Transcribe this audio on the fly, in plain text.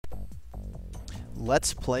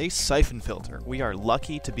Let's play Syphon Filter. We are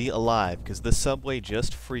lucky to be alive because the subway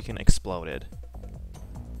just freaking exploded.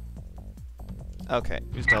 Okay,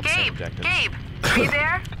 we still have the same objectives. Gabe, are you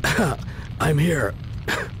there? I'm here.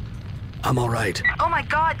 I'm alright. Oh my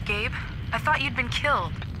god, Gabe. I thought you'd been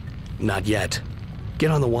killed. Not yet.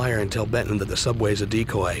 Get on the wire and tell Benton that the subway's a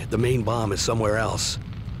decoy. The main bomb is somewhere else.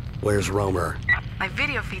 Where's Romer? My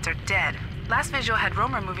video feeds are dead. Last visual had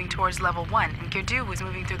Romer moving towards level 1, and Gabe was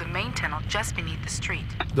moving through the main tunnel just beneath the street.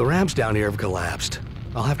 The ramps down here have collapsed.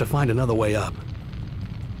 I'll have to find another way up.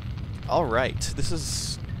 Alright, this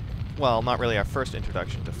is, well, not really our first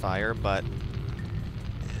introduction to fire, but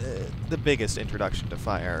the biggest introduction to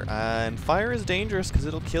fire. And fire is dangerous because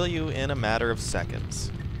it'll kill you in a matter of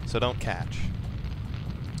seconds. So don't catch.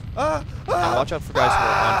 And watch out for guys who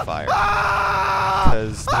are on fire.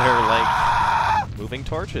 Because they're like moving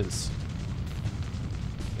torches.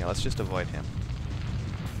 Yeah, let's just avoid him.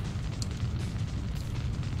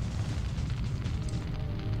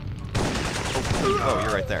 Oh,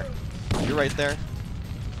 you're right there. You're right there.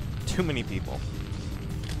 Too many people.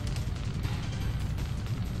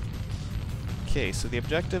 Okay, so the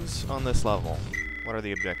objectives on this level. What are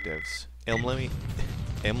the objectives? Eliminate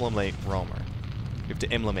Romer. You have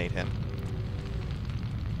to eliminate him.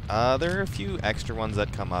 There are a few extra ones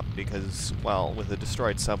that come up because, well, with the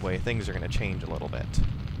destroyed subway, things are going to change a little bit.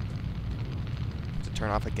 To turn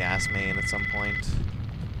off a gas main at some point.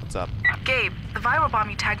 What's up? Gabe, the viral bomb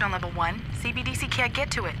you tagged on level 1, CBDC can't get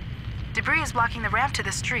to it. Debris is blocking the ramp to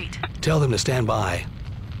the street. Tell them to stand by.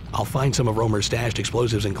 I'll find some of Romer's stashed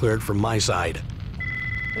explosives and clear it from my side.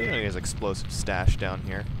 I didn't know he has explosive stash down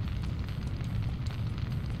here.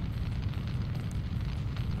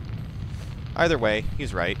 Either way,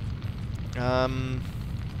 he's right.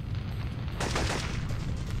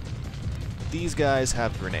 These guys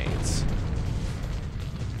have grenades.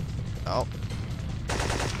 Oh.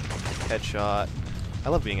 Headshot. I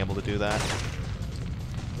love being able to do that.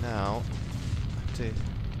 Now,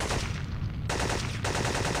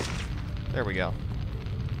 there we go.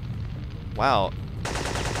 Wow.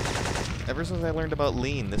 Ever since I learned about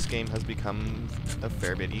lean, this game has become a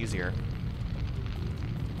fair bit easier.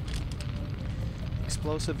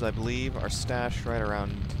 Explosives, I believe, are stashed right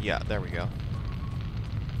around... Yeah, there we go.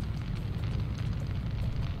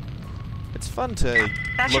 It's fun to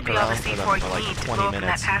look around for them for like 20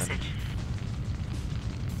 minutes and then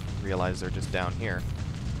realize they're just down here.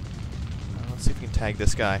 Let's see if we can tag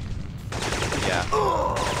this guy. Yeah.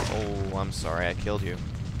 Oh, I'm sorry, I killed you.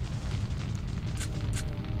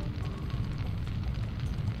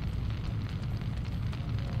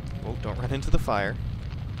 Oh, don't run into the fire.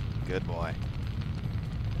 Good boy.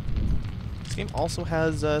 This game also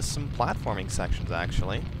has some platforming sections,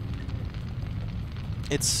 actually.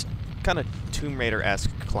 It's kind of Tomb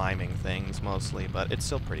Raider-esque climbing things, mostly, but it's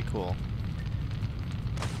still pretty cool.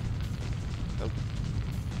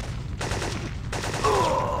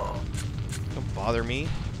 Oh. Don't bother me.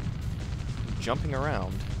 I'm jumping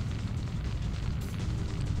around.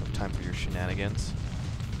 No time for your shenanigans.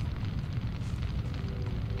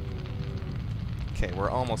 Okay, we're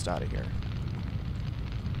almost out of here.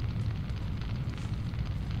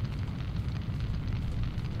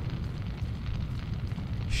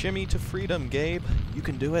 Shimmy to freedom, Gabe. You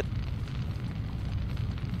can do it.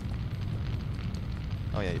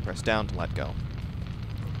 Oh yeah, you press down to let go.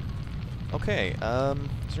 Okay, is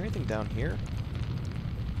there anything down here?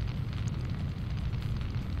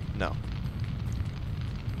 No.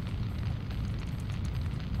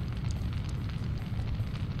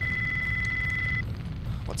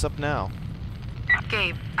 What's up now?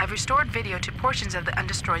 Gabe, I've restored video to portions of the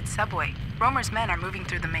undestroyed subway. Romer's men are moving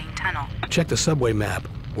through the main tunnel. Check the subway map.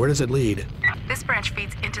 Where does it lead? This branch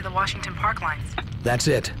feeds into the Washington Park lines. That's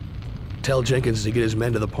it. Tell Jenkins to get his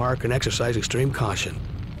men to the park and exercise extreme caution.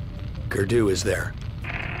 Gabe is there.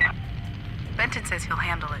 Benton says he'll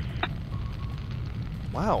handle it.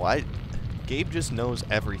 Wow, Gabe just knows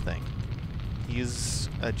everything. He's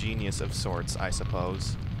a genius of sorts, I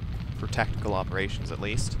suppose. For technical operations, at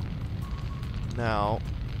least. Now,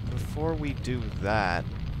 before we do that...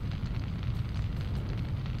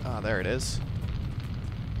 Ah, there it is.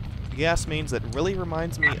 The gas mains that really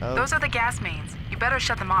reminds me of... Those are the gas mains. You better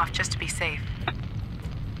shut them off just to be safe.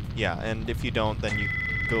 Yeah, and if you don't, then you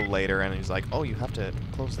go later and he's like, oh, you have to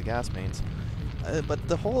close the gas mains. But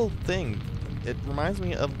the whole thing, it reminds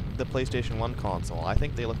me of the PlayStation 1 console. I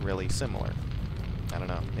think they look really similar. I don't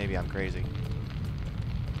know, maybe I'm crazy.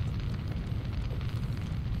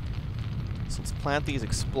 So let's plant these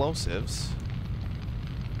explosives.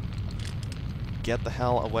 Get the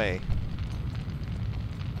hell away.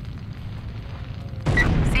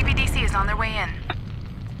 CBDC is on their way in.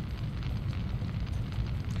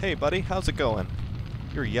 Hey, buddy, how's it going?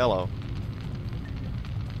 You're yellow.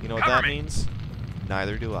 You know what that means?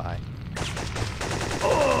 Neither do I.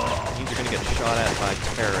 It means you're gonna get shot at by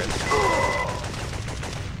terrorists.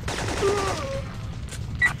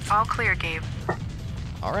 All clear, Gabe.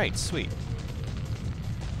 Alright, sweet.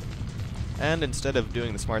 And instead of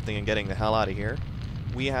doing the smart thing and getting the hell out of here,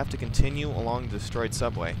 we have to continue along the destroyed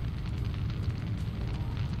subway.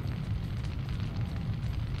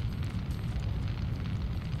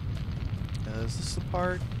 Is this the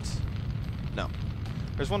part? No.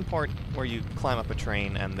 There's one part where you climb up a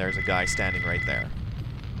train and there's a guy standing right there.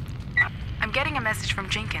 I'm getting a message from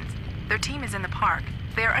Jenkins. Their team is in the park.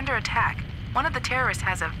 They are under attack. One of the terrorists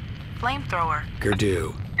has a flamethrower.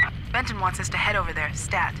 Gerdu. Benton wants us to head over there,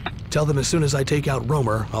 stat. Tell them as soon as I take out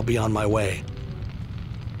Romer, I'll be on my way.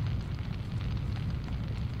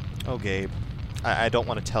 Oh, Gabe. I don't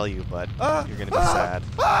want to tell you, but you're gonna be sad.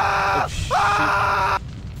 Oh, shoot.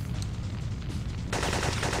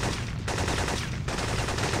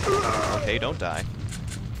 Okay, don't die.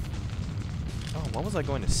 Oh, what was I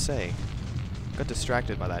going to say? Got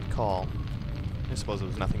distracted by that call. I suppose it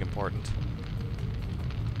was nothing important.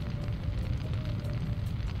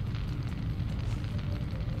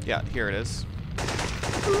 Yeah, here it is.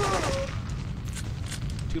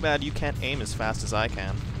 Too bad you can't aim as fast as I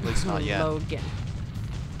can. At least not yet. Logan.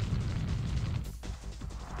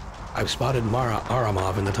 I've spotted Mara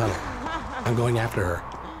Aramov in the tunnel. I'm going after her.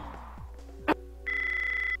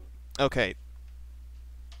 Okay.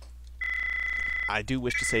 I do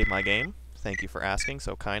wish to save my game. Thank you for asking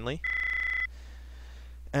so kindly.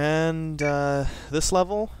 And this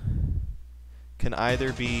level can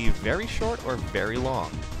either be very short or very long.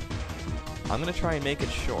 I'm going to try and make it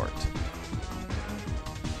short.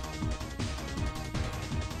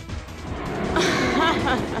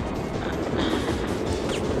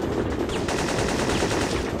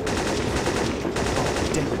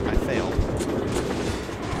 Oh, damn it, I failed.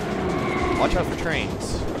 Watch out for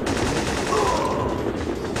trains.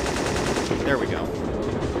 There we go.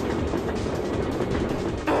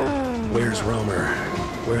 Where's Romer?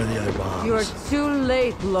 Where are the other bombs? You're too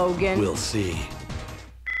late, Logan. We'll see.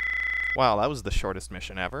 Wow, that was the shortest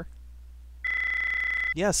mission ever.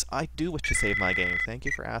 Yes, I do wish to save my game. Thank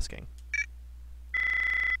you for asking.